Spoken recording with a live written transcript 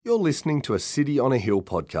You're listening to a City on a Hill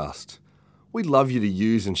podcast. We'd love you to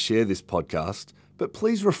use and share this podcast, but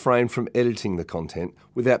please refrain from editing the content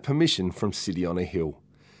without permission from City on a Hill.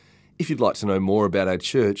 If you'd like to know more about our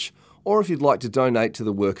church, or if you'd like to donate to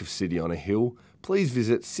the work of City on a Hill, please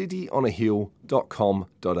visit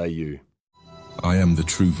cityonahill.com.au. I am the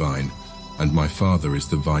true vine, and my Father is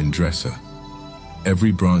the vine dresser.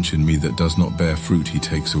 Every branch in me that does not bear fruit he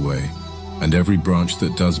takes away, and every branch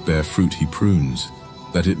that does bear fruit he prunes,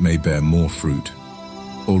 that it may bear more fruit.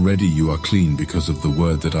 Already you are clean because of the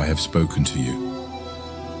word that I have spoken to you.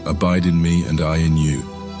 Abide in me and I in you.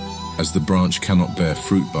 As the branch cannot bear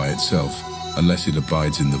fruit by itself unless it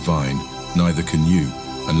abides in the vine, neither can you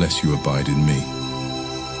unless you abide in me.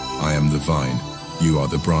 I am the vine, you are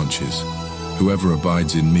the branches. Whoever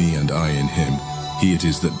abides in me and I in him, he it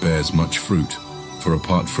is that bears much fruit, for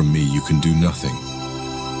apart from me you can do nothing.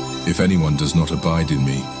 If anyone does not abide in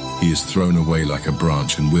me, he is thrown away like a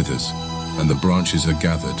branch and withers, and the branches are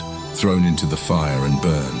gathered, thrown into the fire and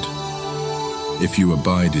burned. If you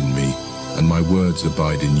abide in me, and my words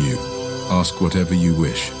abide in you, ask whatever you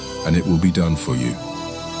wish, and it will be done for you.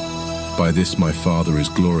 By this my Father is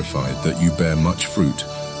glorified, that you bear much fruit,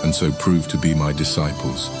 and so prove to be my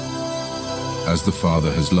disciples. As the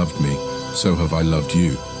Father has loved me, so have I loved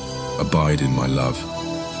you. Abide in my love.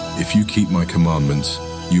 If you keep my commandments,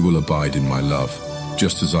 you will abide in my love,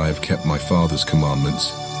 just as I have kept my Father's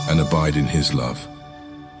commandments and abide in his love.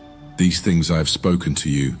 These things I have spoken to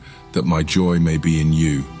you, that my joy may be in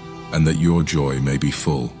you, and that your joy may be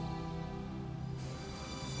full.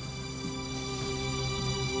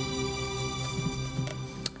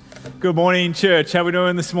 Good morning, church. How are we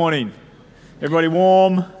doing this morning? Everybody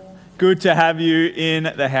warm? Good to have you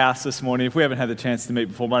in the house this morning. If we haven't had the chance to meet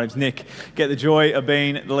before, my name's Nick. Get the joy of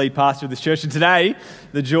being the lead pastor of this church. And today,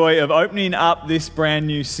 the joy of opening up this brand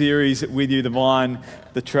new series with you, The Vine,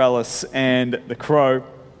 The Trellis, and The Crow.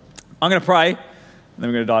 I'm going to pray, and then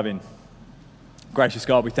we're going to dive in. Gracious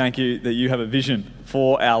God, we thank you that you have a vision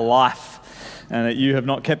for our life, and that you have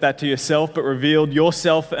not kept that to yourself, but revealed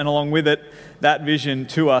yourself, and along with it, that vision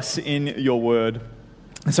to us in your word.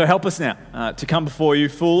 And so help us now to come before you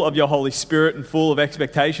full of your Holy Spirit and full of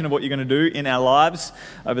expectation of what you're going to do in our lives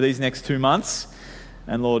over these next 2 months.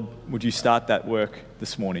 And Lord, would you start that work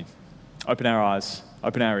this morning? Open our eyes,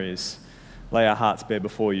 open our ears, lay our hearts bare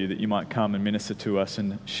before you, that you might come and minister to us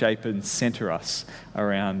and shape and center us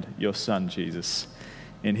around your Son, Jesus.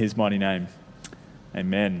 In his mighty name,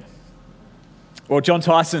 amen. Well, John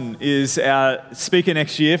Tyson is our speaker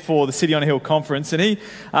next year for the City on a Hill conference, and he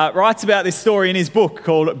writes about this story in his book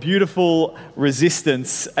called Beautiful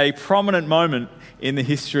Resistance, a prominent moment in the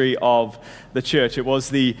history of the church. It was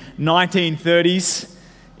the 1930s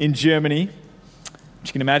in Germany, which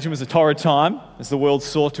you can imagine was a torrid time as the world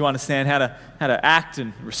sought to understand how to act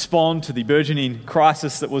and respond to the burgeoning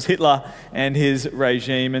crisis that was Hitler and his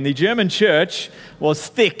regime. And the German church was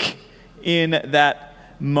thick in that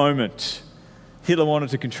moment. Hitler wanted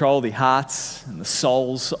to control the hearts and the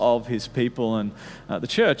souls of his people, and the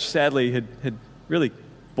church sadly had really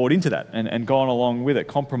bought into that and gone along with it,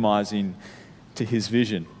 compromising to his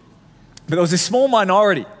vision. But there was this small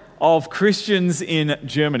minority of Christians in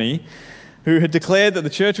Germany who had declared that the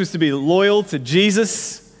church was to be loyal to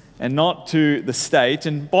Jesus and not to the state.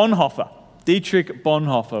 And Dietrich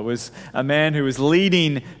Bonhoeffer, was a man who was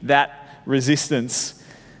leading that resistance.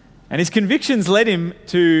 And his convictions led him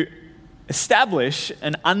to establish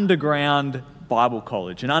an underground Bible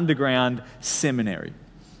college, an underground seminary,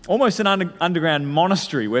 almost an underground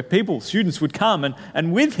monastery where students would come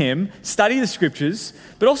and with him study the scriptures,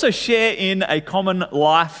 but also share in a common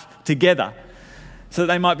life together so that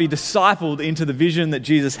they might be discipled into the vision that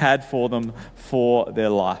Jesus had for them for their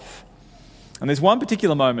life. And there's one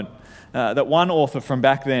particular moment that one author from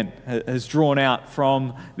back then has drawn out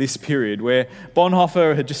from this period where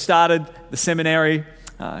Bonhoeffer had just started the seminary.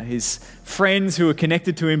 His friends who were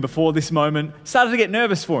connected to him before this moment started to get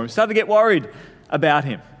nervous for him, started to get worried about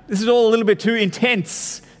him. This is all a little bit too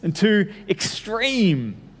intense and too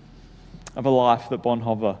extreme of a life that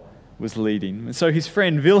Bonhoeffer was leading. And so his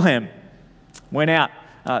friend Wilhelm went out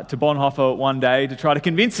to Bonhoeffer one day to try to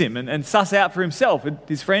convince him and suss out for himself. And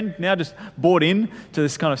his friend now just bought in to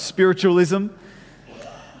this kind of spiritualism.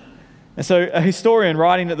 And so a historian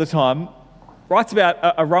writing at the time writes about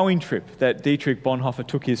a rowing trip that Dietrich Bonhoeffer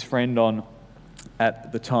took his friend on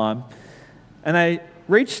at the time. And they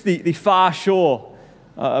reached the far shore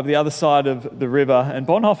of the other side of the river, and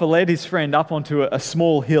Bonhoeffer led his friend up onto a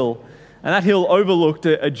small hill, and that hill overlooked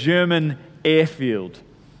a German airfield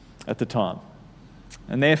at the time.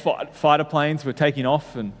 And their fighter planes were taking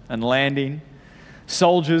off and landing.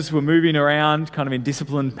 Soldiers were moving around kind of in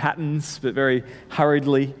disciplined patterns, but very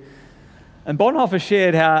hurriedly. And Bonhoeffer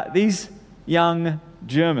shared how these young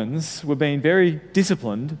Germans were being very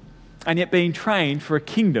disciplined and yet being trained for a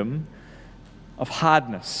kingdom of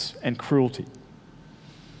hardness and cruelty.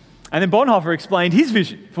 And then Bonhoeffer explained his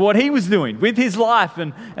vision for what he was doing with his life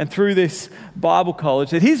and through this Bible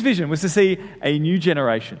college, that his vision was to see a new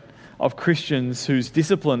generation of Christians whose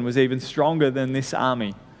discipline was even stronger than this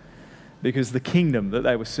army, because the kingdom that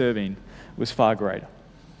they were serving was far greater.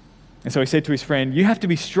 And so he said to his friend, you have to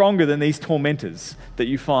be stronger than these tormentors that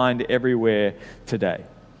you find everywhere today.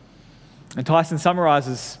 And Tyson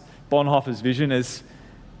summarizes Bonhoeffer's vision as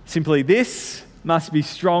simply, this must be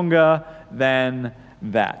stronger than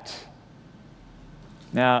that.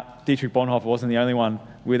 Now, Dietrich Bonhoeffer wasn't the only one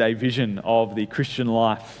with a vision of the Christian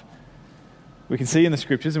life. We can see in the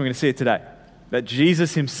scriptures, and we're going to see it today, that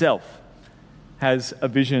Jesus himself has a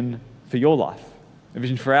vision for your life, a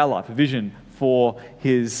vision for our life, a vision for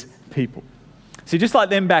his people. See, just like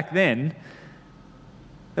them back then,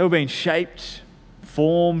 they were being shaped,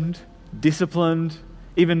 formed, disciplined,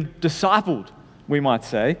 even discipled, we might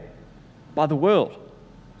say, by the world,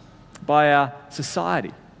 by our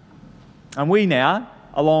society. And we now,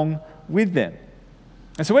 along with them.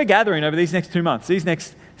 And so we're gathering over these next 2 months, these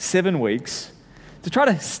next 7 weeks, to try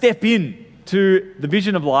to step in to the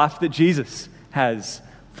vision of life that Jesus has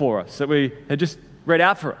for us, that we had just read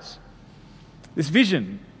out for us. This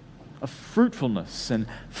vision of fruitfulness and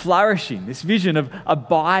flourishing, this vision of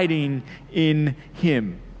abiding in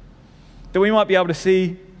him, that we might be able to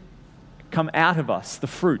see come out of us the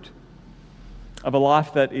fruit of a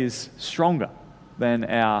life that is stronger than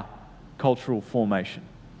our cultural formation,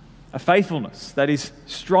 a faithfulness that is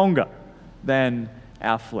stronger than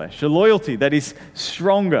our flesh, a loyalty that is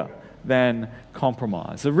stronger than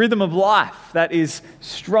compromise, a rhythm of life that is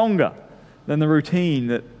stronger than the routine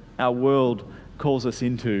that our world calls us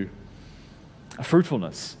into, a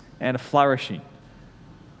fruitfulness and a flourishing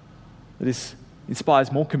that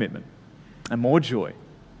inspires more commitment and more joy,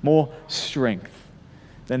 more strength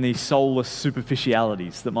than the soulless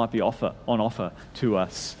superficialities that might be on offer to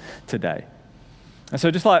us today. And so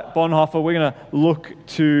just like Bonhoeffer, we're going to look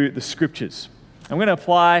to the scriptures. And we're going to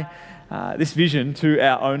apply this vision to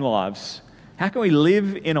our own lives. How can we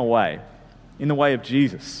live in the way of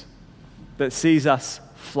Jesus, that sees us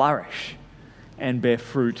flourish and bear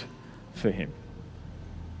fruit for him?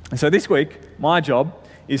 And so this week, my job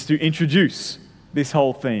is to introduce this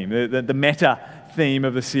whole theme, the meta theme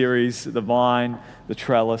of the series, the vine, the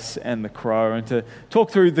trellis, and the crow, and to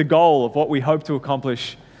talk through the goal of what we hope to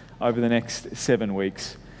accomplish over the next 7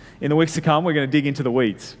 weeks. In the weeks to come, we're going to dig into the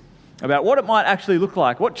weeds about what it might actually look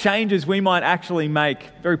like, what changes we might actually make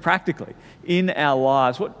very practically in our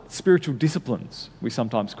lives, what spiritual disciplines we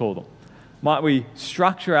sometimes call them, might we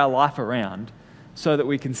structure our life around so that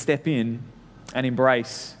we can step in and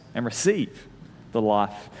embrace and receive the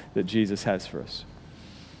life that Jesus has for us.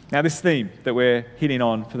 Now, this theme that we're hitting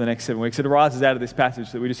on for the next 7 weeks, it arises out of this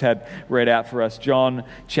passage that we just had read out for us, John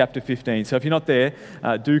chapter 15. So if you're not there,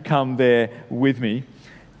 do come there with me.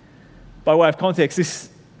 By way of context, this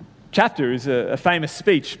chapter is a famous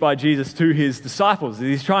speech by Jesus to his disciples.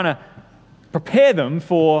 He's trying to prepare them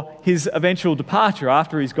for his eventual departure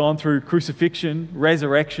after he's gone through crucifixion,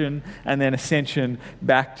 resurrection, and then ascension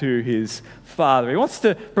back to his Father. He wants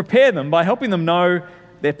to prepare them by helping them know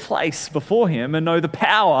their place before him and know the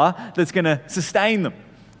power that's going to sustain them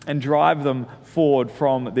and drive them forward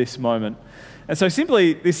from this moment. And so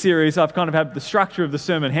simply this series, I've kind of had the structure of the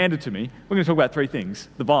sermon handed to me. We're going to talk about 3 things: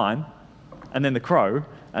 the vine, and then the crow,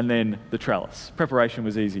 and then the trellis. Preparation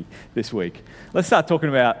was easy this week. Let's start talking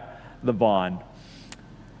about the vine.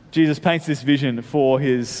 Jesus paints this vision for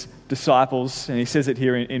his disciples, and he says it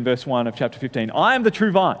here in verse 1 of chapter 15. I am the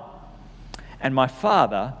true vine, and my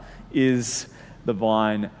Father is the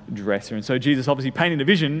vine dresser. And so Jesus obviously painted a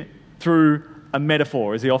vision through a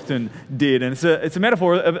metaphor, as he often did. And it's a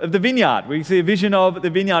metaphor of the vineyard. We see a vision of the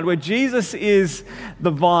vineyard where Jesus is the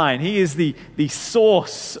vine. He is the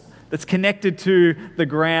source that's connected to the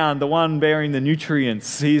ground, the one bearing the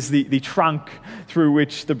nutrients. He's the trunk through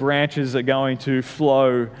which the branches are going to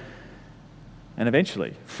flow, and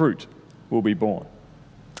eventually fruit will be born.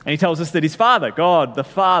 And he tells us that his Father, God the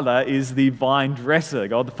Father, is the vine dresser.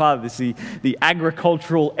 God the Father is the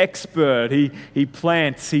agricultural expert. He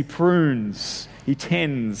plants, he prunes, he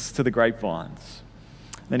tends to the grapevines.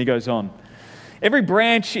 Then he goes on. Every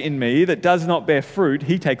branch in me that does not bear fruit,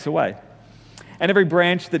 he takes away. And every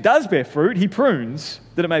branch that does bear fruit, he prunes,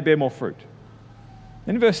 that it may bear more fruit.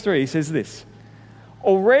 Then in verse 3, he says this: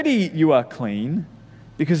 already you are clean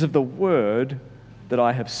because of the word that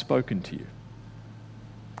I have spoken to you.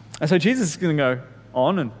 And so Jesus is going to go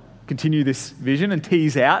on and continue this vision and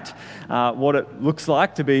tease out what it looks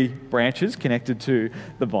like to be branches connected to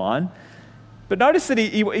the vine. But notice that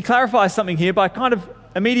he clarifies something here by kind of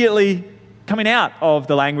immediately coming out of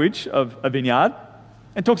the language of a vineyard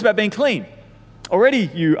and talks about being clean. Already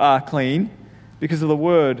you are clean because of the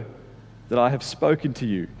word that I have spoken to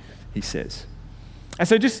you, he says. And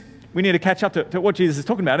so we need to catch up to what Jesus is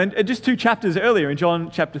talking about. And just 2 chapters earlier in John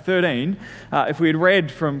chapter 13, if we had read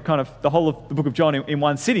from kind of the whole of the book of John in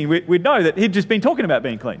one sitting, we'd know that he'd just been talking about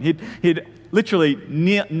being clean. He'd literally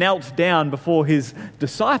knelt down before his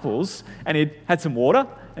disciples and he'd had some water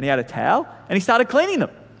and he had a towel and he started cleaning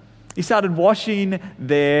them. He started washing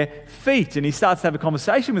their feet and he starts to have a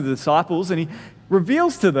conversation with the disciples and he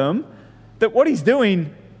reveals to them that what he's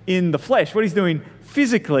doing in the flesh, what he's doing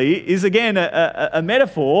physically, is again a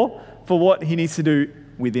metaphor for what he needs to do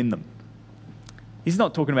within them. He's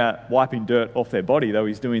not talking about wiping dirt off their body, though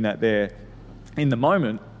he's doing that there in the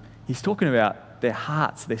moment. He's talking about their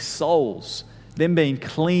hearts, their souls, them being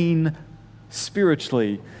clean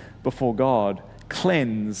spiritually before God,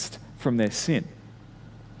 cleansed from their sin.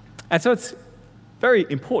 And so it's very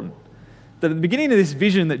important that at the beginning of this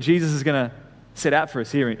vision that Jesus is going to set out for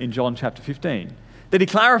us here in John chapter 15, that he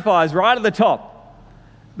clarifies right at the top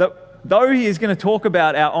that though he is going to talk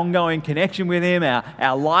about our ongoing connection with him,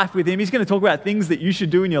 our life with him, he's going to talk about things that you should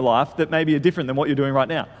do in your life that maybe are different than what you're doing right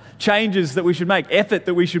now. Changes that we should make, effort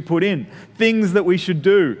that we should put in, things that we should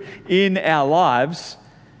do in our lives.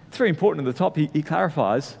 It's very important at the top. He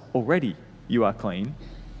clarifies, already you are clean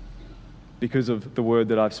because of the word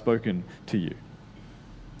that I've spoken to you.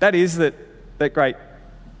 That is that great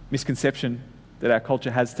misconception that our culture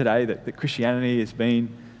has today, that Christianity has been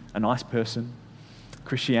a nice person.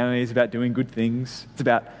 Christianity is about doing good things. It's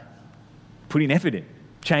about putting effort in,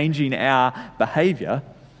 changing our behavior.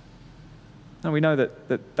 No, we know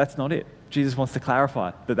that that's not it. Jesus wants to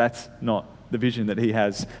clarify that that's not the vision that he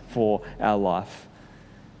has for our life.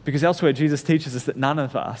 Because elsewhere, Jesus teaches us that none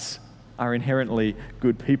of us are inherently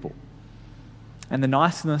good people. And the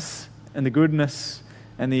niceness and the goodness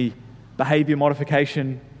and the behavior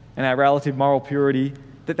modification and our relative moral purity,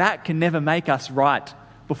 that can never make us right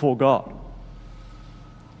before God.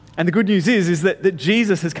 And the good news is that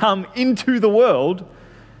Jesus has come into the world,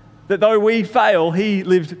 that though we fail, he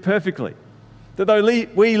lived perfectly. That though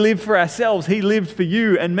we live for ourselves, he lived for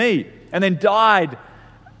you and me, and then died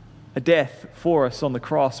a death for us on the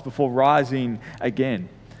cross before rising again.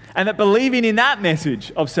 And that believing in that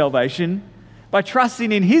message of salvation, by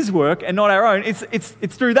trusting in his work and not our own,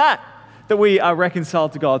 it's through that we are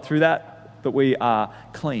reconciled to God, through that we are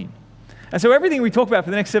clean. And so everything we talk about for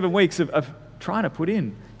the next 7 weeks of trying to put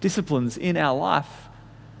in disciplines in our life,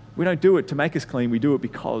 we don't do it to make us clean, we do it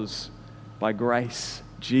because by grace,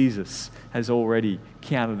 Jesus has already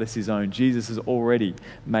counted us his own. Jesus has already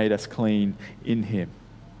made us clean in him.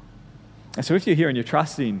 And so if you're here and you're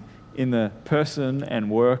trusting in the person and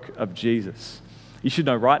work of Jesus, you should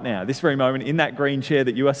know right now, this very moment, in that green chair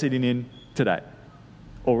that you are sitting in today,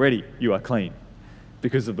 already you are clean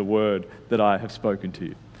because of the word that I have spoken to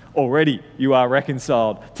you. Already you are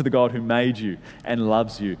reconciled to the God who made you and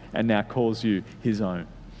loves you and now calls you his own.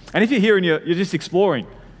 And if you're here and you're just exploring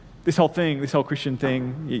this whole thing, this whole Christian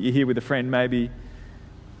thing, you're here with a friend maybe,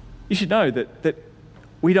 you should know that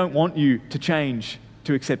we don't want you to change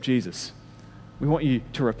to accept Jesus. We want you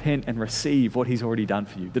to repent and receive what he's already done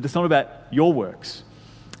for you. That it's not about your works.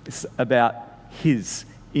 It's about his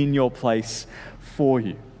in your place for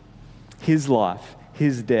you. His life,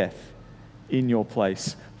 his death in your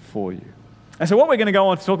place for you. And so what we're going to go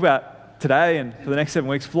on to talk about today and for the next 7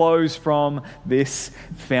 weeks flows from this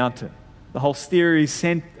fountain. The whole series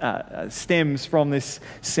stems from this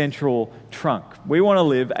central trunk. We want to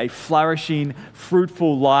live a flourishing,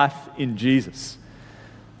 fruitful life in Jesus,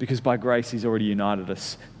 because by grace he's already united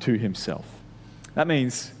us to himself. That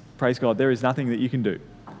means, praise God, there is nothing that you can do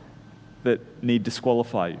that need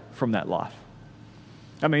disqualify you from that life.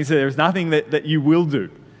 That means that there is nothing that you will do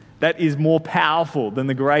that is more powerful than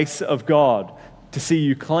the grace of God to see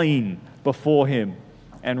you clean before him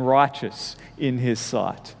and righteous in his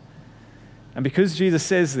sight. And because Jesus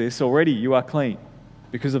says this, already you are clean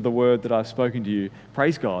because of the word that I've spoken to you,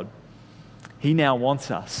 praise God, he now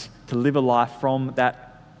wants us to live a life from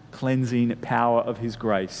that cleansing power of his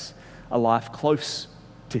grace, a life close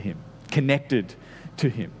to him, connected to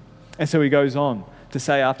him. And so he goes on to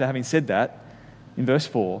say, after having said that, in verse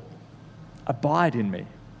 4, abide in me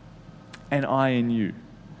and I in you.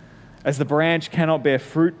 As the branch cannot bear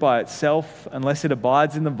fruit by itself unless it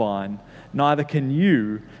abides in the vine, neither can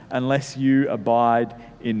you unless you abide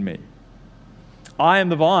in me. I am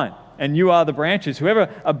the vine and you are the branches. Whoever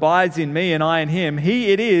abides in me and I in him,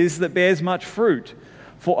 he it is that bears much fruit.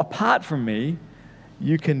 For apart from me,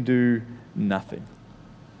 you can do nothing.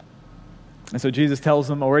 And so Jesus tells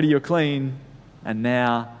them, already you're clean, and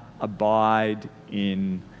now abide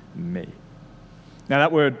in me. Now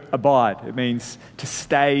that word abide, it means to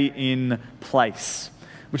stay in place,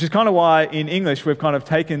 which is kind of why in English we've kind of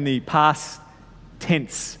taken the past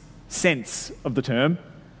tense sense of the term,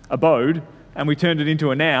 abode, and we turned it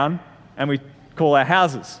into a noun, and we call our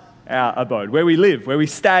houses our abode, where we live, where we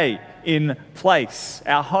stay in place.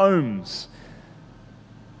 Our homes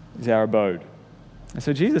is our abode. And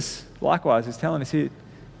so Jesus, likewise, is telling us here,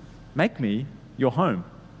 make me your home.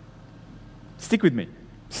 Stick with me.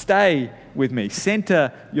 Stay with me.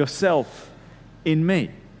 Center yourself in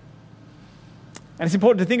me. And it's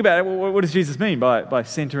important to think about it. What does Jesus mean by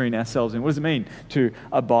centering ourselves in? What does it mean to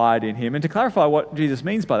abide in him? And to clarify what Jesus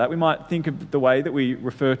means by that, we might think of the way that we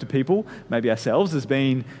refer to people, maybe ourselves, as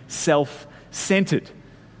being self-centered.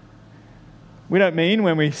 We don't mean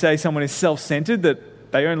when we say someone is self-centered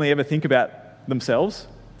that they only ever think about themselves,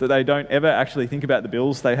 that they don't ever actually think about the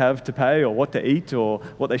bills they have to pay or what to eat or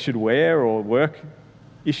what they should wear or work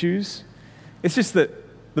issues. It's just that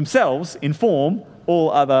themselves inform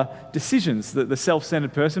all other decisions, that the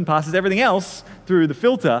self-centered person passes everything else through the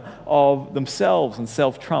filter of themselves, and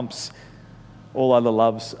self trumps all other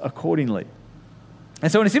loves accordingly.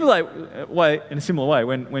 And so in a similar way,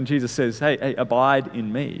 when Jesus says, hey, abide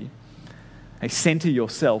in me, hey, center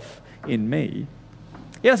yourself in me,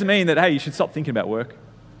 it doesn't mean that, hey, you should stop thinking about work.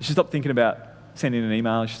 You should stop thinking about sending an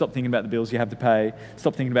email. You should stop thinking about the bills you have to pay.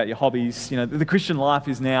 Stop thinking about your hobbies. You know, the Christian life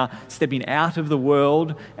is now stepping out of the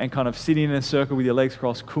world and kind of sitting in a circle with your legs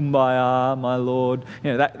crossed, kumbaya, my Lord.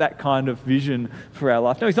 You know, that kind of vision for our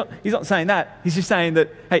life. No, he's not saying that. He's just saying that,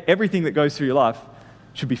 hey, everything that goes through your life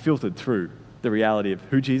should be filtered through the reality of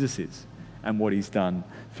who Jesus is and what he's done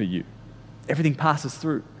for you. Everything passes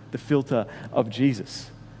through the filter of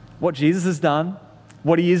Jesus. What Jesus has done,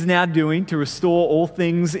 what he is now doing to restore all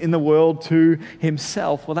things in the world to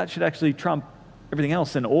himself, well, that should actually trump everything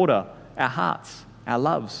else and order our hearts, our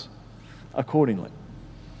loves accordingly.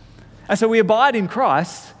 And so we abide in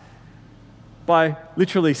Christ by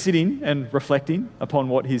literally sitting and reflecting upon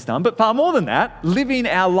what he's done, but far more than that, living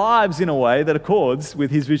our lives in a way that accords with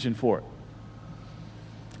his vision for it.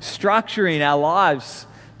 Structuring our lives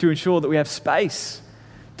to ensure that we have space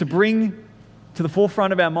to bring to the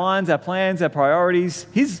forefront of our minds, our plans, our priorities,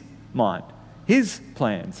 his mind, his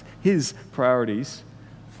plans, his priorities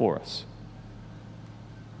for us.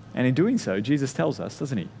 And in doing so, Jesus tells us,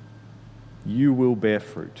 doesn't he? You will bear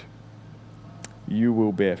fruit. You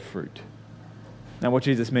will bear fruit. Now, what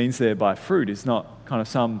Jesus means there by fruit is not kind of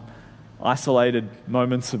some isolated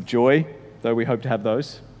moments of joy, though we hope to have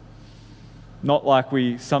those. Not like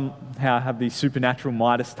we somehow have the supernatural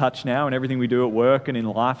Midas touch now and everything we do at work and in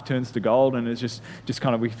life turns to gold and it's just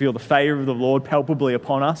kind of we feel the favor of the Lord palpably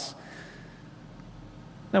upon us.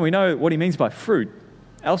 No, we know what he means by fruit.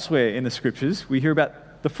 Elsewhere in the scriptures, we hear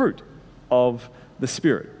about the fruit of the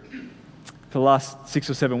Spirit. For the last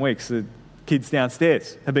 6 or 7 weeks, the kids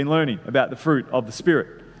downstairs have been learning about the fruit of the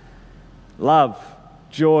Spirit. Love,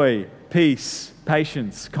 joy, peace,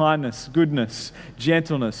 patience, kindness, goodness,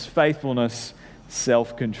 gentleness, faithfulness,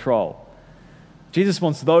 self-control. Jesus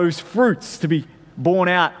wants those fruits to be born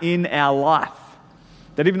out in our life.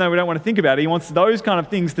 That even though we don't want to think about it, he wants those kind of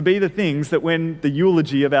things to be the things that when the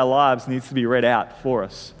eulogy of our lives needs to be read out for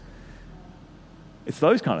us, it's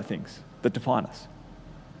those kind of things that define us.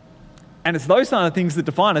 And it's those kind of things that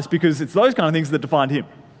define us because it's those kind of things that defined him.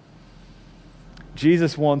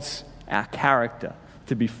 Jesus wants our character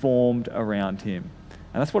to be formed around him.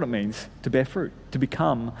 And that's what it means to bear fruit, to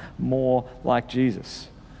become more like Jesus.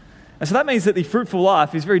 And so that means that the fruitful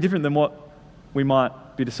life is very different than what we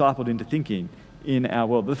might be discipled into thinking in our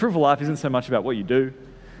world. But the fruitful life isn't so much about what you do.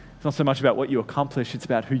 It's not so much about what you accomplish. It's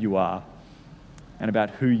about who you are and about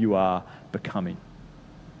who you are becoming.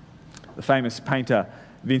 The famous painter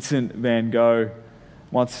Vincent van Gogh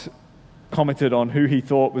once commented on who he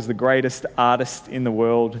thought was the greatest artist in the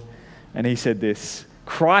world, and he said this: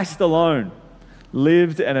 Christ alone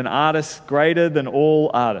lived as an artist greater than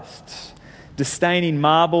all artists, disdaining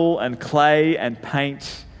marble and clay and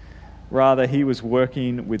paint. Rather, he was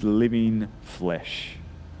working with living flesh.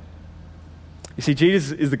 You see,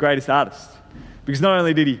 Jesus is the greatest artist because not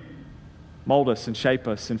only did he mold us and shape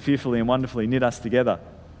us and fearfully and wonderfully knit us together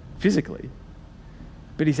physically,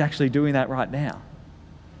 but he's actually doing that right now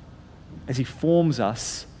as he forms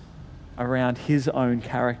us around his own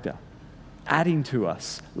character, adding to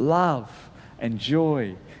us love and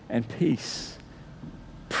joy and peace,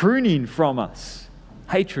 pruning from us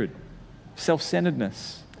hatred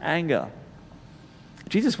self-centeredness, anger.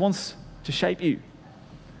 Jesus wants to shape you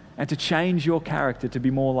and to change your character to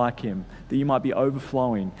be more like him, that you might be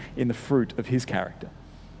overflowing in the fruit of his character.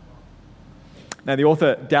 Now, the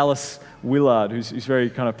author Dallas Willard, who's very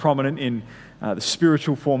kind of prominent in the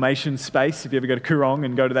spiritual formation space, if you ever go to Kurong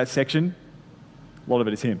and go to that section, a lot of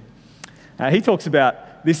it is him. He talks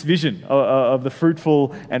about this vision of the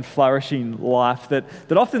fruitful and flourishing life, that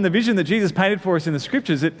often the vision that Jesus painted for us in the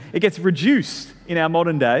scriptures, it gets reduced in our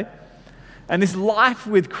modern day. And this life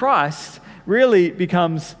with Christ really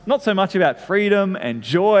becomes not so much about freedom and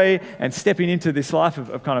joy and stepping into this life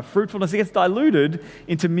of kind of fruitfulness. It gets diluted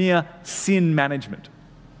into mere sin management.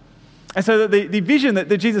 And so the vision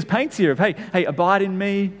that Jesus paints here of, hey, abide in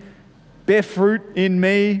me, bear fruit in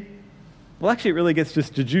me, well, actually it really gets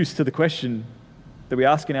just reduced to the question that we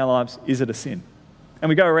ask in our lives, is it a sin? And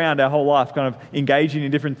we go around our whole life kind of engaging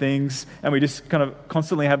in different things, and we just kind of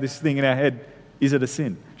constantly have this thing in our head, is it a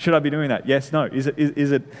sin? Should I be doing that? Yes, no. Is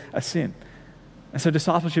it a sin? And so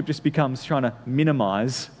discipleship just becomes trying to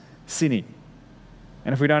minimize sinning.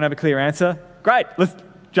 And if we don't have a clear answer, great, let's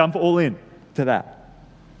jump all in to that.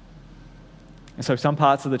 And so some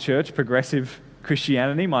parts of the church, progressive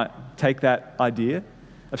Christianity, might take that idea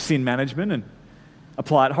of sin management and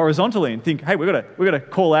apply it horizontally and think, hey, we've got to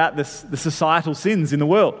call out the societal sins in the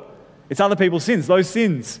world. It's other people's sins, those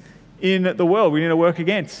sins in the world we need to work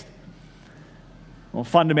against. Or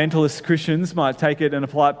fundamentalist Christians might take it and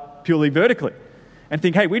apply it purely vertically and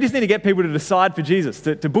think, hey, we just need to get people to decide for Jesus,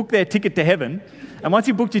 to book their ticket to heaven. And once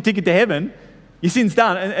you've booked your ticket to heaven, your sin's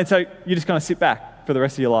done. And so you just kind of sit back for the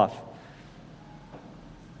rest of your life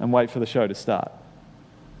and wait for the show to start.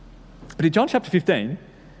 But in John chapter 15,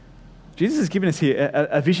 Jesus has given us here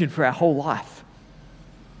a vision for our whole life.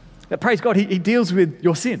 That, praise God, he deals with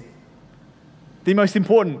your sin, the most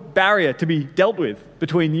important barrier to be dealt with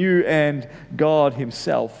between you and God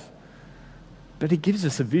himself. But he gives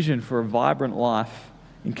us a vision for a vibrant life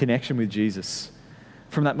in connection with Jesus.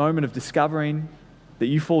 From that moment of discovering that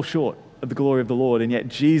you fall short of the glory of the Lord, and yet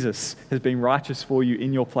Jesus has been righteous for you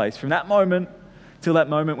in your place. From that moment till that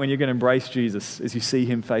moment when you're going to embrace Jesus as you see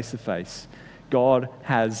him face to face, God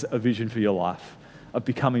has a vision for your life of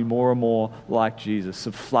becoming more and more like Jesus,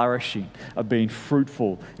 of flourishing, of being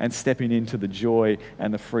fruitful and stepping into the joy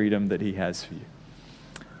and the freedom that he has for you.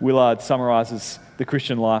 Willard summarizes the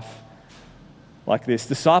Christian life like this: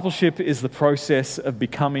 discipleship is the process of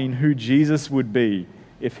becoming who Jesus would be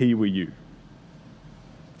if he were you.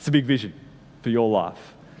 It's a big vision for your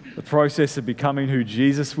life. The process of becoming who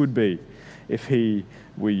Jesus would be if he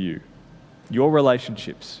were you. Your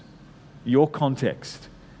relationships, your context,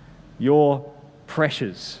 your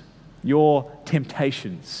pressures, your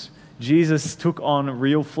temptations. Jesus took on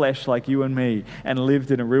real flesh like you and me and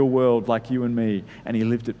lived in a real world like you and me, and he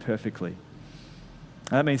lived it perfectly.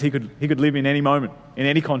 And that means he could live in any moment, in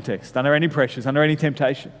any context, under any pressures, under any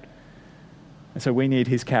temptation. And so we need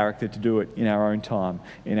his character to do it in our own time,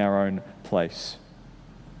 in our own place.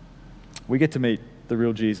 We get to meet the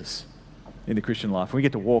real Jesus in the Christian life. We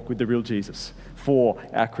get to walk with the real Jesus for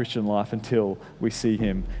our Christian life until we see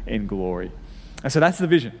him in glory. And so that's the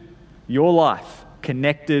vision. Your life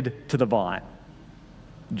connected to the vine,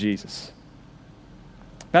 Jesus.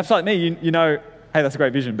 Perhaps like me, you know, hey, that's a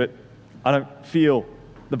great vision, but I don't feel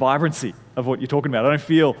the vibrancy of what you're talking about. I don't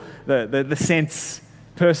feel the sense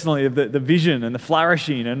personally of the vision and the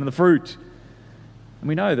flourishing and the fruit. And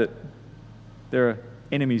we know that there are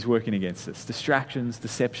enemies working against us, distractions,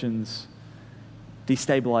 deceptions,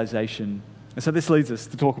 destabilization. And so this leads us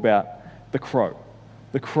to talk about the crow.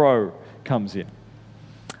 The crow comes in.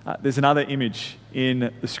 There's another image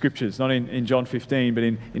in the scriptures, not in John 15, but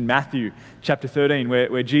in Matthew chapter 13,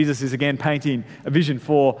 where Jesus is again painting a vision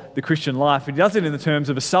for the Christian life. And he does it in the terms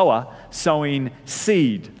of a sower sowing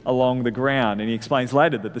seed along the ground. And he explains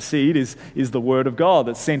later that the seed is the word of God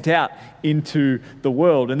that's sent out into the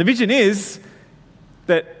world. And the vision is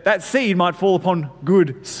that seed might fall upon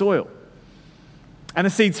good soil. And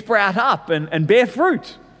the seed sprout up and bear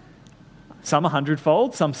fruit. Some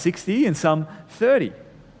 100-fold, some 60, and some 30.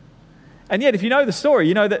 And yet, if you know the story,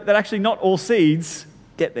 you know that actually not all seeds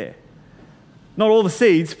get there. Not all the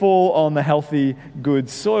seeds fall on the healthy, good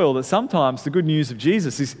soil. That sometimes the good news of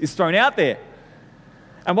Jesus is thrown out there.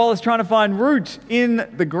 And while it's trying to find root in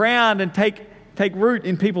the ground and take root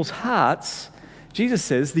in people's hearts, Jesus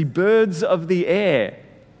says the birds of the air,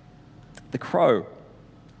 the crow,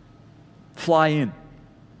 fly in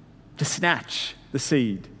to snatch the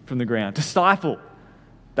seed from the ground, to stifle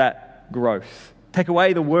that growth. Take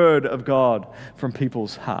away the word of God from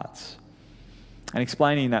people's hearts. And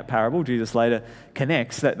explaining that parable, Jesus later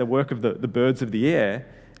connects that the work of the birds of the air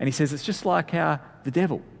And he says it's just like how the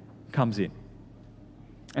devil comes in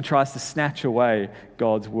and tries to snatch away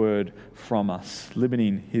God's word from us,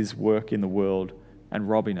 limiting his work in the world and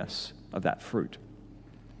robbing us of that fruit.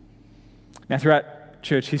 Now, throughout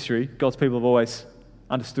church history, God's people have always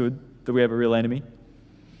understood that we have a real enemy.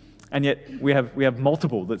 And yet we have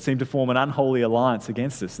multiple that seem to form an unholy alliance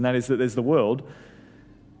against us. And that is that there's the world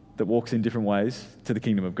that walks in different ways to the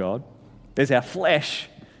kingdom of God. There's our flesh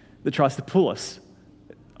that tries to pull us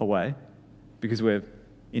away because we're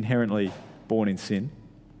inherently born in sin.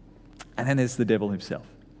 And then there's the devil himself,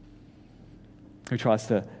 who tries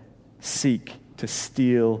to seek to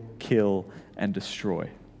steal, kill, and destroy.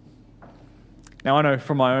 Now, I know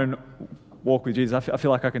from my own walk with Jesus, I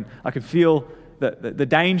feel like I can feel the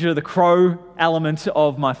danger, the crow element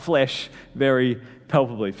of my flesh very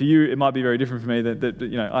palpably. For you, it might be very different for me.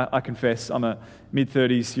 That I confess I'm a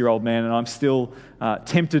mid-30s-year-old man, and I'm still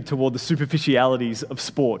tempted toward the superficialities of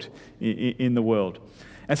sport in the world.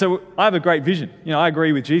 And so I have a great vision. I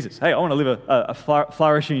agree with Jesus. Hey, I want to live a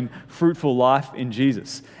flourishing, fruitful life in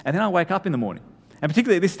Jesus. And then I wake up in the morning. And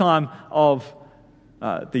particularly at this time of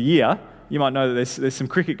the year, you might know that there's some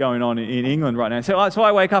cricket going on in England right now. So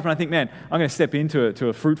I wake up and I think, man, I'm going to step into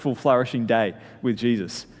a fruitful, flourishing day with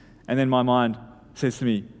Jesus. And then my mind says to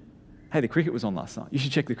me, hey, the cricket was on last night. You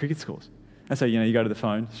should check the cricket scores. And so, you go to the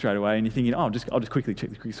phone straight away and you're thinking, I'll just quickly check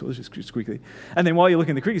the cricket scores, just quickly. And then while you're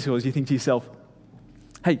looking at the cricket scores, you think to yourself,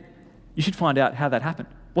 hey, you should find out how that happened.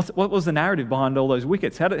 What was the narrative behind all those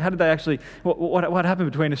wickets? How did they actually, what happened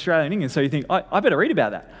between Australia and England? So you think, I better read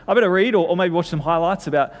about that. I better read or maybe watch some highlights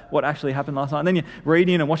about what actually happened last night. And then you read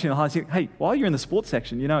in and watching the highlights, you think, hey, while you're in the sports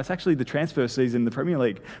section, it's actually the transfer season in the Premier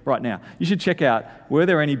League right now. You should check out, were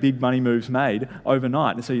there any big money moves made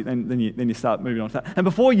overnight? And so then you start moving on to that. And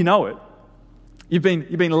before you know it, you've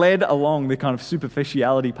been led along the kind of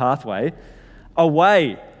superficiality pathway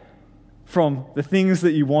away from the things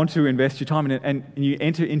that you want to invest your time in, and you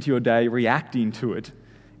enter into your day reacting to it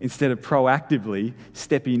instead of proactively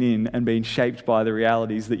stepping in and being shaped by the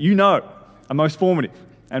realities that are most formative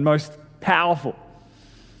and most powerful.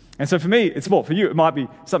 And so for me, it's sport. For you, it might be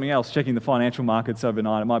something else, checking the financial markets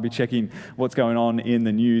overnight. It might be checking what's going on in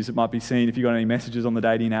the news. It might be seeing if you've got any messages on the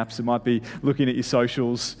dating apps. It might be looking at your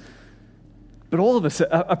socials. But all of us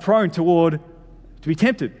are prone to be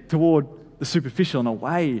tempted toward the superficial and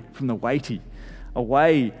away from the weighty,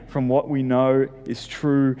 away from what we know is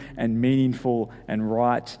true and meaningful and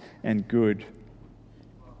right and good.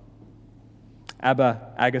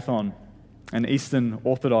 Abba Agathon, an Eastern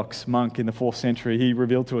Orthodox monk in the 4th century, he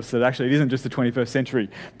revealed to us that actually it isn't just a 21st century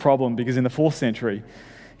problem, because in the 4th century,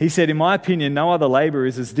 he said, in my opinion, no other labor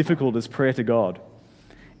is as difficult as prayer to God.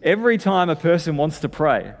 Every time a person wants to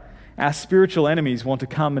pray, our spiritual enemies want to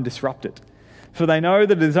come and disrupt it. For they know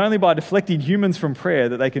that it is only by deflecting humans from prayer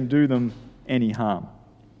that they can do them any harm.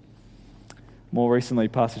 More recently,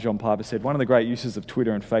 Pastor John Piper said, one of the great uses of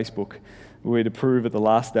Twitter and Facebook will be to prove at the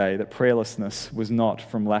last day that prayerlessness was not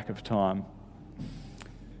from lack of time.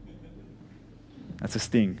 That's a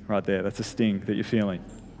sting right there. That's a sting that you're feeling.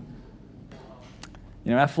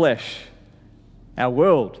 Our flesh, our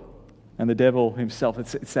world, and the devil himself,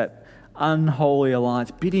 it's that unholy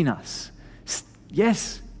alliance bidding us.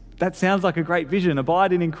 Yes, that sounds like a great vision,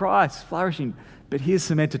 abiding in Christ, flourishing. But here's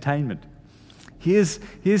some entertainment. Here's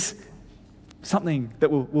something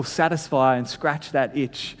that will satisfy and scratch that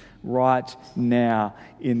itch right now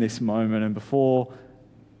in this moment. And before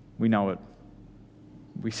we know it,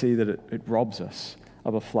 we see that it robs us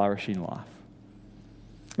of a flourishing life.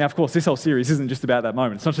 Now, of course, this whole series isn't just about that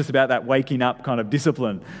moment. It's not just about that waking up kind of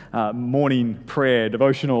discipline, morning prayer,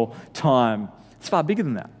 devotional time. It's far bigger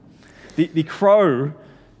than that. The crow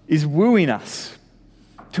is wooing us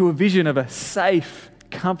to a vision of a safe,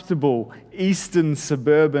 comfortable, eastern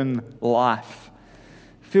suburban life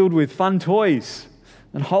filled with fun toys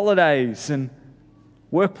and holidays and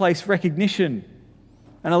workplace recognition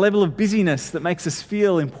and a level of busyness that makes us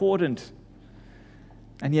feel important.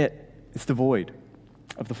 And yet, it's devoid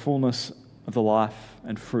of the fullness of the life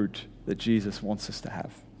and fruit that Jesus wants us to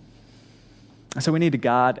have. And so we need to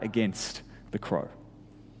guard against the crow.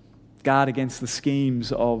 Guard against the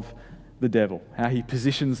schemes of the devil, how he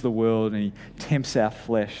positions the world and he tempts our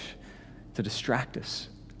flesh to distract us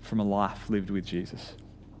from a life lived with Jesus.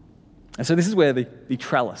 And so this is where the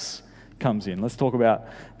trellis comes in. Let's talk about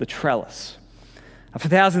the trellis. For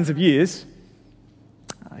thousands of years,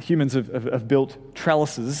 humans have built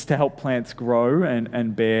trellises to help plants grow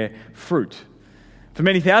and bear fruit. For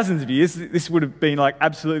many thousands of years, this would have been like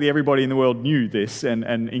absolutely everybody in the world knew this and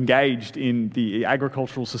engaged in the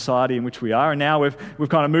agricultural society in which we are. And now we've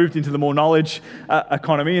kind of moved into the more knowledge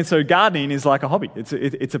economy. And so gardening is like a hobby.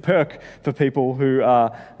 It's a perk for people who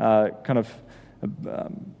are kind of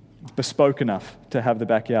bespoke enough to have the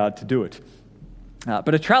backyard to do it.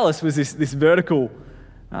 But a trellis was this vertical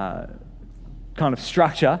kind of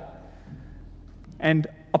structure. And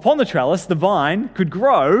upon the trellis, the vine could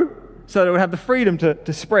grow so that it would have the freedom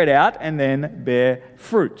to spread out and then bear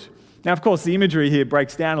fruit. Now, of course, the imagery here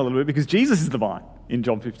breaks down a little bit because Jesus is the vine in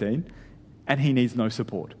John 15, and he needs no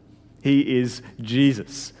support. He is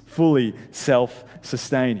Jesus, fully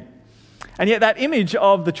self-sustaining. And yet that image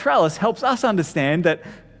of the trellis helps us understand that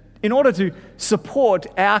in order to support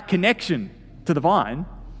our connection to the vine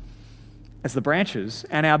as the branches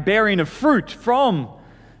and our bearing of fruit from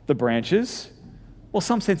the branches, well,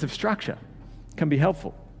 some sense of structure can be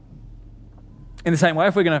helpful. In the same way,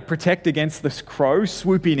 if we're going to protect against this crow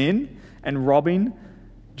swooping in and robbing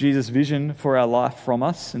Jesus' vision for our life from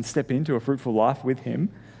us and step into a fruitful life with him,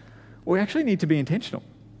 we actually need to be intentional.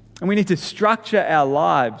 And we need to structure our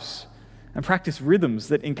lives and practice rhythms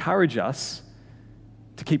that encourage us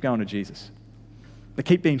to keep going to Jesus, to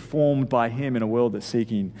keep being formed by him in a world that's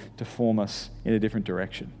seeking to form us in a different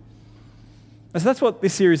direction. And so that's what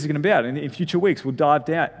this series is going to be about. In future weeks, we'll dive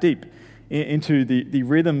deep into the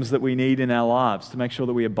rhythms that we need in our lives to make sure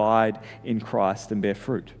that we abide in Christ and bear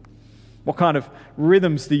fruit. What kind of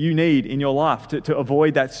rhythms do you need in your life to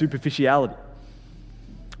avoid that superficiality?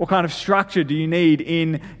 What kind of structure do you need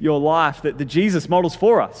in your life that Jesus models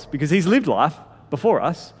for us? Because he's lived life before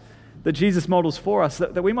us, that Jesus models for us,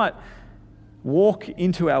 that we might walk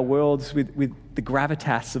into our worlds with the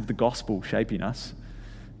gravitas of the gospel shaping us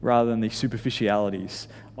rather than the superficialities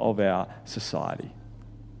of our society.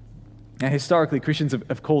 Now, historically, Christians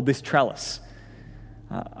have called this trellis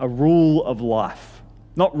a rule of life.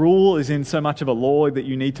 Not rule as in so much of a law that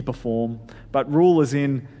you need to perform, but rule as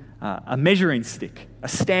in a measuring stick, a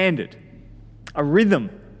standard, a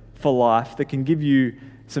rhythm for life that can give you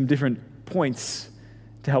some different points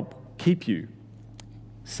to help keep you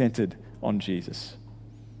centered on Jesus.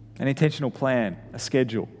 An intentional plan, a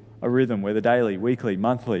schedule, a rhythm, whether daily, weekly,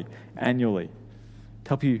 monthly, annually, to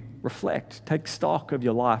help you reflect, take stock of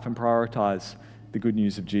your life and prioritize the good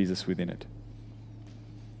news of Jesus within it.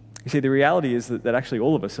 You see, the reality is that actually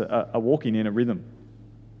all of us are walking in a rhythm,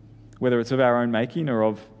 whether it's of our own making or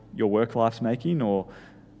of your work life's making or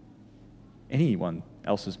anyone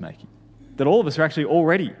else's making. That all of us are actually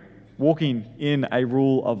already walking in a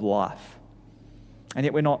rule of life. And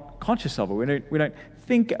yet we're not conscious of it. We don't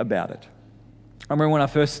think about it. I remember when I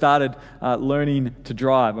first started learning to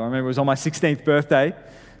drive. I remember it was on my 16th birthday.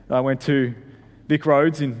 I went to Vic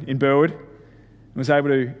Roads in Burwood and was able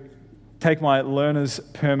to take my learner's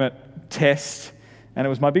permit test. And it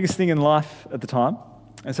was my biggest thing in life at the time.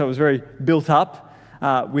 And so it was very built up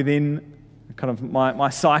within kind of my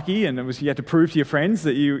psyche. And it was you had to prove to your friends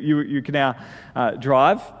that you can now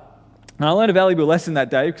drive. And I learned a valuable lesson that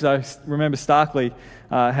day because I remember starkly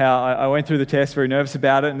how I went through the test, very nervous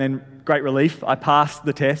about it, and then great relief, I passed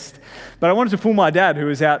the test. But I wanted to fool my dad, who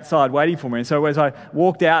was outside waiting for me. And so as I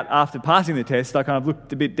walked out after passing the test, I kind of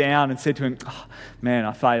looked a bit down and said to him, "Oh, man,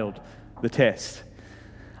 I failed the test."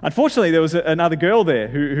 Unfortunately, there was another girl there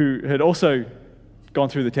who had also gone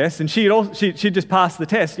through the test, and she'd just passed the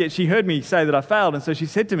test, yet she heard me say that I failed, and so she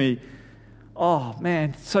said to me, "Oh,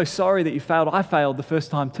 man, so sorry that you failed. I failed the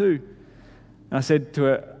first time too." And I said to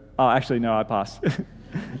her, "Oh, actually, no, I passed."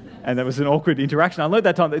 And there was an awkward interaction. I learned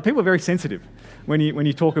that time that people are very sensitive when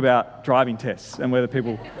you talk about driving tests and whether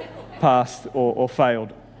people passed or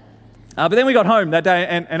failed. But then we got home that day,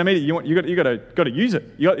 and immediately you got to use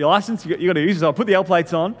it. You got your license, you got to use it. So I put the L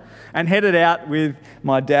plates on and headed out with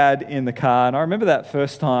my dad in the car. And I remember that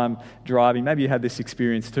first time driving. Maybe you had this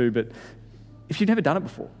experience too, but if you've never done it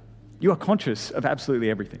before, you are conscious of absolutely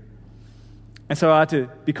everything. And so I had to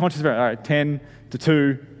be conscious of it. All right, 10 to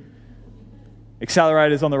 2.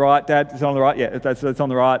 Accelerators on the right, Dad, it's on the right. Yeah, that's on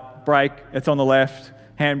the right. Brake, it's on the left.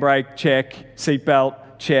 Handbrake, check. Seatbelt,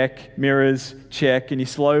 check. Mirrors, check. And you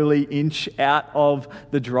slowly inch out of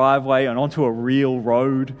the driveway and onto a real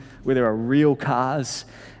road where there are real cars.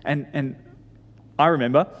 And I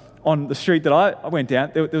remember on the street that I went down,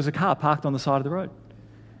 there was a car parked on the side of the road.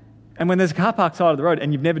 And when there's a car parked side of the road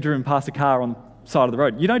and you've never driven past a car on the side of the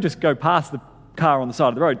road, you don't just go past the car on the side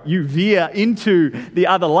of the road. You veer into the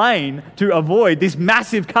other lane to avoid this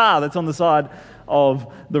massive car that's on the side of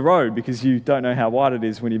the road because you don't know how wide it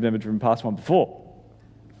is when you've never driven past one before.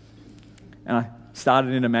 And I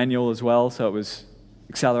started in a manual as well, so it was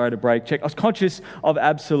accelerator, brake, check. I was conscious of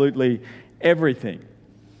absolutely everything.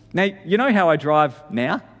 Now, you know how I drive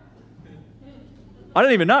now? I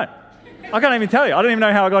don't even know. I can't even tell you. I don't even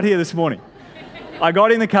know how I got here this morning. I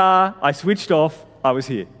got in the car, I switched off, I was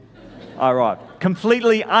here. I arrived.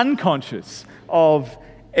 Completely unconscious of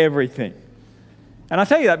everything. And I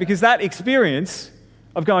tell you that because that experience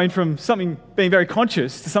of going from something being very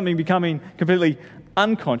conscious to something becoming completely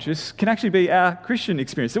unconscious can actually be our Christian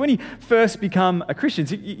experience. So when you first become a Christian,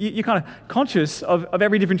 you're kind of conscious of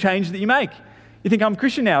every different change that you make. You think, I'm a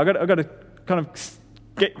Christian now, I've got to kind of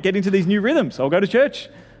get into these new rhythms. I'll go to church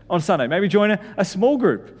on Sunday, maybe join a small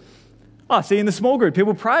group. See, in the small group,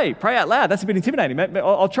 people pray out loud. That's a bit intimidating.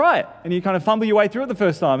 I'll try it. And you kind of fumble your way through it the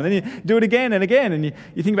first time, and then you do it again and again, and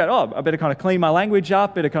you think about, I better kind of clean my language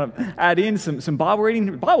up, better kind of add in some Bible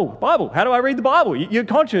reading. Bible. How do I read the Bible? You're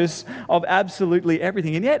conscious of absolutely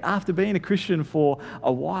everything. And yet, after being a Christian for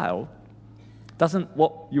a while, doesn't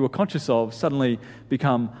what you were conscious of suddenly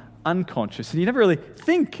become unconscious? And you never really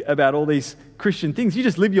think about all these Christian things. You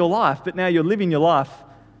just live your life, but now you're living your life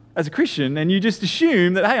as a Christian, and you just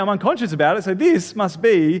assume that, hey, I'm unconscious about it, so this must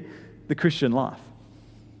be the Christian life.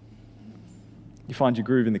 You find your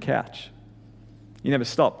groove in the couch. You never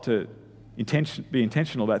stop to be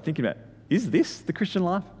intentional about thinking about, is this the Christian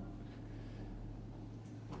life?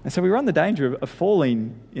 And so we run the danger of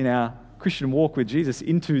falling in our Christian walk with Jesus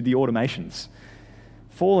into the automations,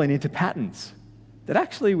 falling into patterns that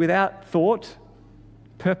actually, without thought,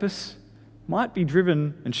 purpose, might be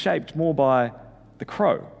driven and shaped more by the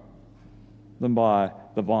crow than by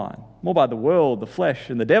the vine, more by the world, the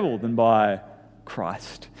flesh, and the devil than by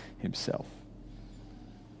Christ himself.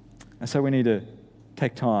 And so we need to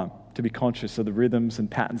take time to be conscious of the rhythms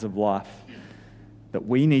and patterns of life that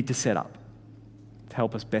we need to set up to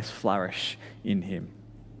help us best flourish in him.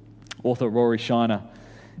 Author Rory Shiner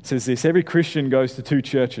says this: every Christian goes to two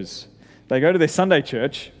churches. They go to their Sunday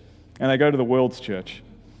church and they go to the world's church.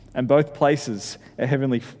 And both places are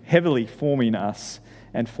heavily forming us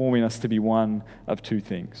and forming us to be one of two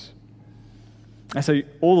things. And so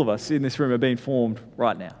all of us in this room are being formed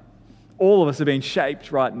right now. All of us are being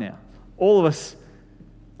shaped right now. All of us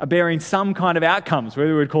are bearing some kind of outcomes, whether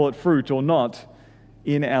we would call it fruit or not,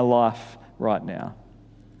 in our life right now.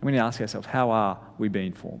 And we need to ask ourselves, how are we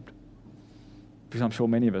being formed? Because I'm sure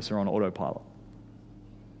many of us are on autopilot.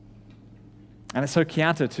 And it's so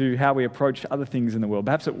counter to how we approach other things in the world.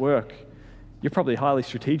 Perhaps at work, you're probably highly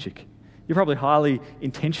strategic. You're probably highly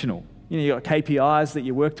intentional. You've got KPIs that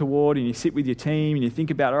you work toward, and you sit with your team and you think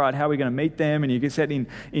about, all right, how are we going to meet them? And you get set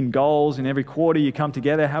in goals, and every quarter you come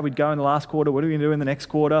together, how we'd go in the last quarter, what are we going to do in the next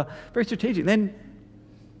quarter? Very strategic. Then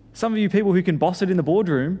some of you people who can boss it in the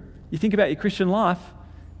boardroom, you think about your Christian life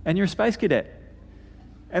and you're a space cadet.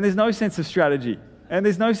 And there's no sense of strategy, and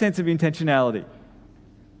there's no sense of intentionality.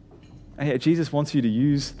 And yet Jesus wants you to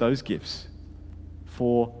use those gifts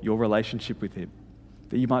for your relationship with him,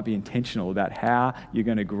 that you might be intentional about how you're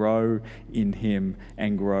going to grow in him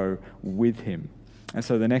and grow with him. And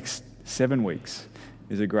so the next 7 weeks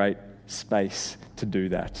is a great space to do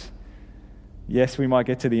that. Yes, we might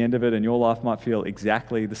get to the end of it and your life might feel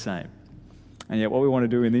exactly the same. And yet what we want to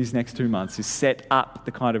do in these next 2 months is set up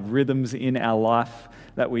the kind of rhythms in our life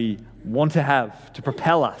that we want to have to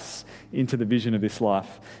propel us into the vision of this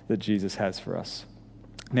life that Jesus has for us.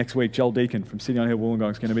 Next week, Joel Deacon from City on Hill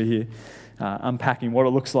Wollongong is going to be here unpacking what it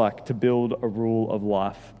looks like to build a rule of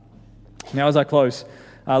life. Now, as I close,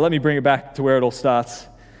 let me bring it back to where it all starts.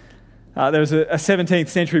 There was a 17th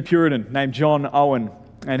century Puritan named John Owen,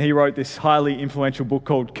 and he wrote this highly influential book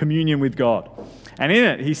called Communion with God. And in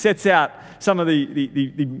it, he sets out some of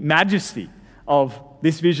the majesty of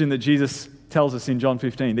this vision that Jesus tells us in John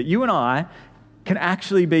 15, that you and I can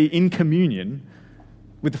actually be in communion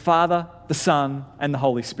with the Father, the Son, and the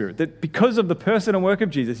Holy Spirit. That because of the person and work of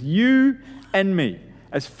Jesus, you and me,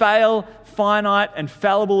 as frail, finite, and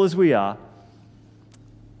fallible as we are,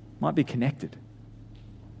 might be connected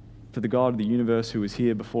to the God of the universe who was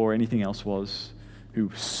here before anything else was,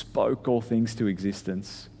 who spoke all things to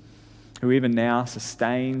existence, who even now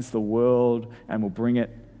sustains the world and will bring it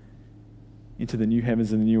into the new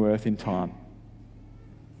heavens and the new earth in time.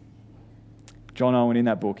 John Owen, in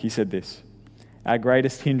that book, he said this: our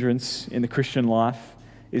greatest hindrance in the Christian life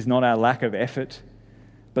is not our lack of effort,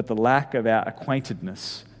 but the lack of our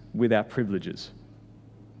acquaintedness with our privileges.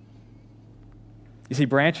 You see,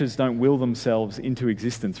 branches don't will themselves into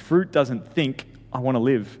existence. Fruit doesn't think, I want to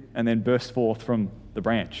live, and then burst forth from the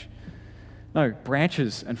branch. No,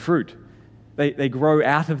 branches and fruit, they grow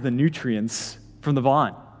out of the nutrients from the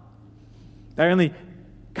vine. They only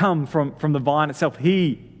come from the vine itself.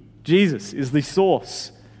 He, Jesus, is the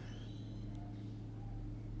source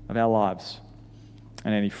of our lives.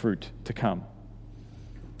 and any fruit to come.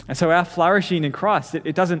 And so our flourishing in Christ,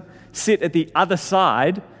 it doesn't sit at the other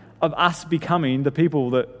side of us becoming the people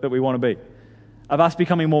that we want to be, of us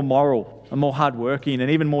becoming more moral and more hardworking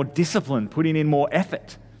and even more disciplined, putting in more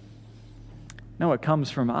effort. No, it comes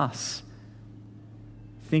from us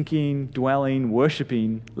thinking, dwelling,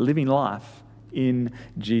 worshiping, living life in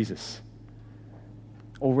Jesus.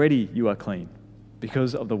 Already you are clean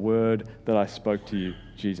because of the word that I spoke to you,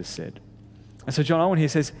 Jesus said. And so John Owen here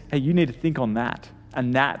says, hey, you need to think on that,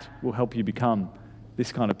 and that will help you become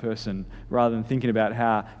this kind of person rather than thinking about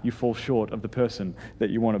how you fall short of the person that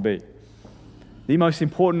you want to be. The most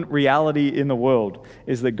important reality in the world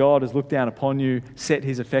is that God has looked down upon you, set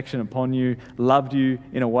his affection upon you, loved you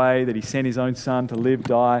in a way that he sent his own son to live,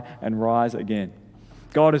 die, and rise again.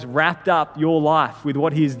 God has wrapped up your life with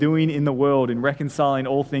what he is doing in the world in reconciling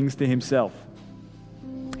all things to himself.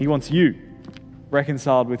 He wants you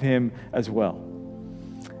reconciled with him as well.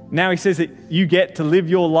 Now he says that you get to live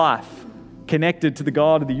your life connected to the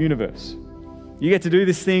God of the universe. You get to do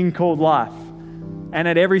this thing called life. And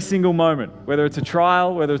at every single moment, whether it's a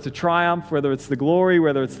trial, whether it's a triumph, whether it's the glory,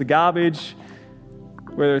 whether it's the garbage,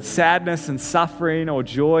 whether it's sadness and suffering or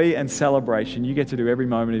joy and celebration, you get to do every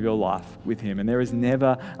moment of your life with him. And there is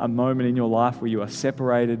never a moment in your life where you are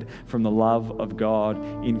separated from the love of God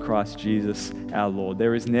in Christ Jesus our Lord.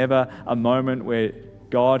 There is never a moment where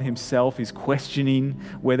God himself is questioning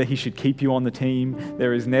whether he should keep you on the team.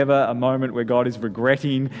 There is never a moment where God is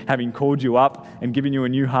regretting having called you up and given you a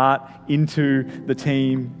new heart into the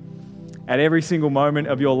team. At every single moment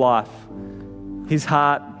of your life, his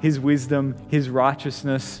heart, his wisdom, his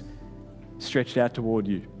righteousness stretched out toward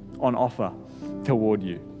you, on offer toward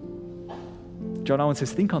you. John Owen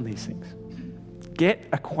says, think on these things. Get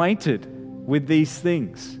acquainted with these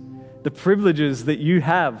things. The privileges that you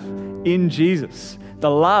have in Jesus. The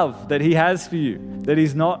love that he has for you, that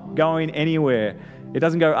is not going anywhere. It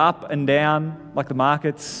doesn't go up and down like the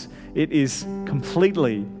markets. It is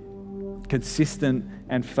completely consistent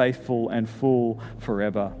and faithful and full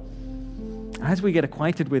forever. As we get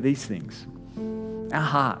acquainted with these things, our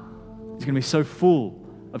heart is going to be so full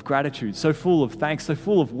of gratitude, so full of thanks, so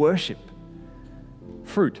full of worship.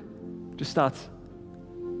 Fruit just starts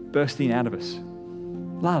bursting out of us.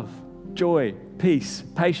 Love, joy, peace,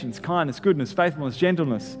 patience, kindness, goodness, faithfulness,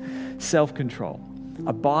 gentleness, self-control.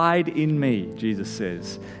 Abide in me, Jesus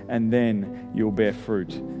says, and then you'll bear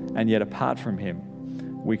fruit. And yet apart from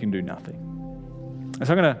him, we can do nothing. And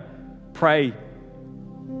so I'm going to pray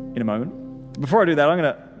in a moment. Before I do that, I'm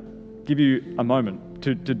going to give you a moment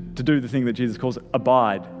to do the thing that Jesus calls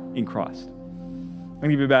abide in Christ. I'm going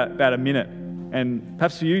to give you about a minute. And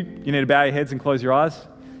perhaps for you, you need to bow your heads and close your eyes.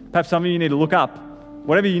 Perhaps some of you need to look up.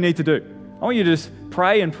 Whatever you need to do. I want you to just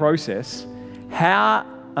pray and process, how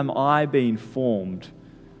am I being formed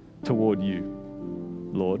toward you,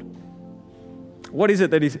 Lord? What is it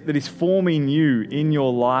that is forming you in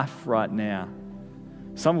your life right now?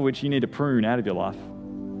 Some of which you need to prune out of your life.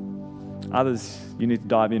 Others you need to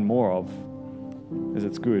dive in more of, as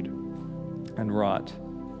it's good and right.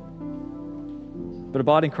 But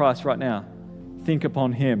abide in Christ right now. Think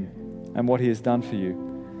upon him and what he has done for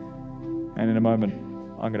you. And in a moment,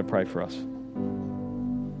 I'm going to pray for us.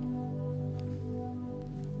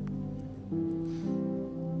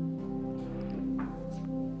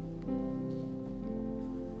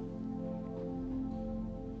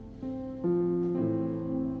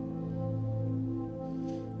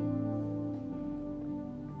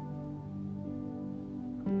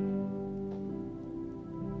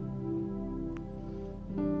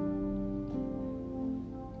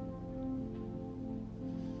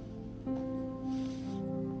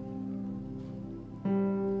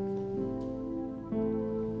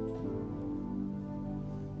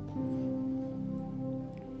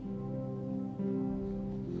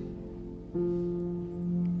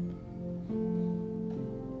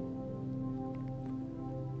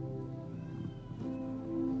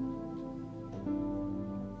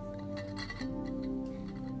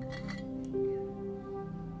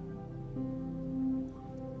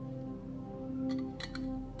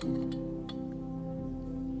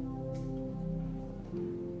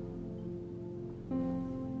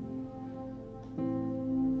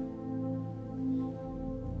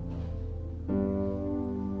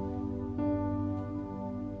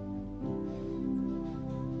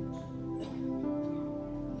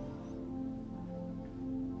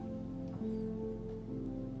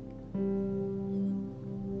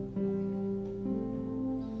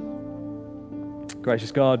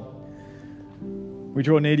 Gracious God, we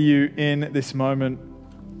draw near to you in this moment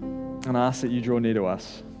and ask that you draw near to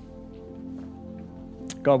us.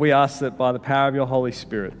 God, we ask that by the power of your Holy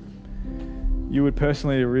Spirit, you would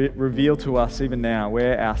personally reveal to us even now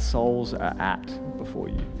where our souls are at before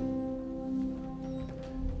you.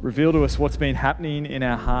 Reveal to us what's been happening in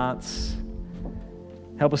our hearts.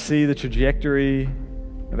 Help us see the trajectory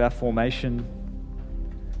of our formation,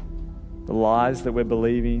 the lies that we're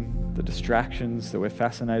believing, the distractions that we're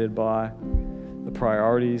fascinated by, the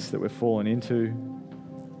priorities that we're fallen into.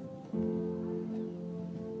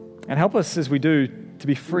 And help us as we do to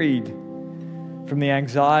be freed from the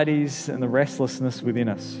anxieties and the restlessness within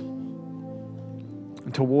us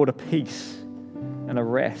and toward a peace and a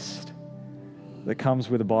rest that comes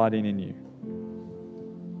with abiding in you.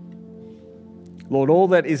 Lord, all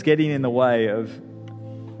that is getting in the way of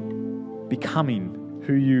becoming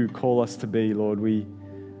who you call us to be, Lord, we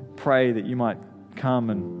pray that you might come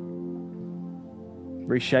and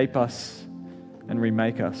reshape us and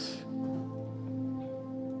remake us.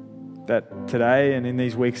 That today and in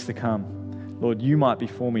these weeks to come, Lord, you might be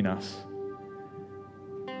forming us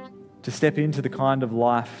to step into the kind of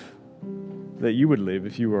life that you would live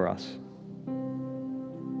if you were us.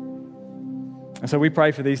 And so we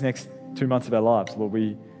pray for these next 2 months of our lives, Lord.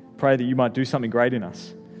 We pray that you might do something great in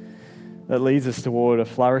us that leads us toward a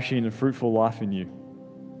flourishing and fruitful life in you.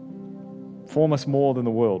 Form us more than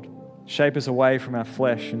the world. Shape us away from our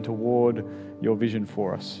flesh and toward your vision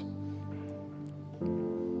for us.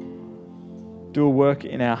 Do a work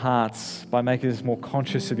in our hearts by making us more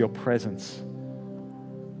conscious of your presence,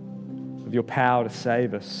 of your power to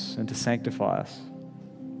save us and to sanctify us.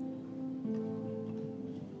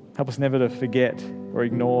 Help us never to forget or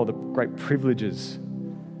ignore the great privileges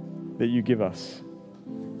that you give us.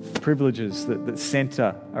 Privileges that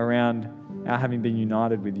center around our having been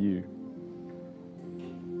united with you.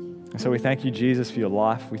 And so we thank you, Jesus, for your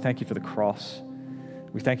life. We thank you for the cross.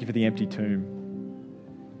 We thank you for the empty tomb.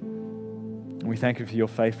 And we thank you for your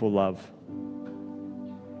faithful love.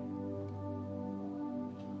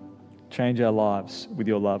 Change our lives with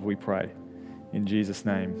your love, we pray. In Jesus'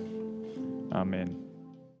 name, amen.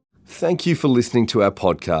 Thank you for listening to our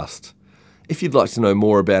podcast. If you'd like to know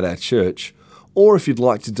more about our church, or if you'd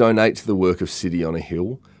like to donate to the work of City on a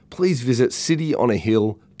Hill, please visit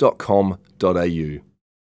cityonahill.com.au.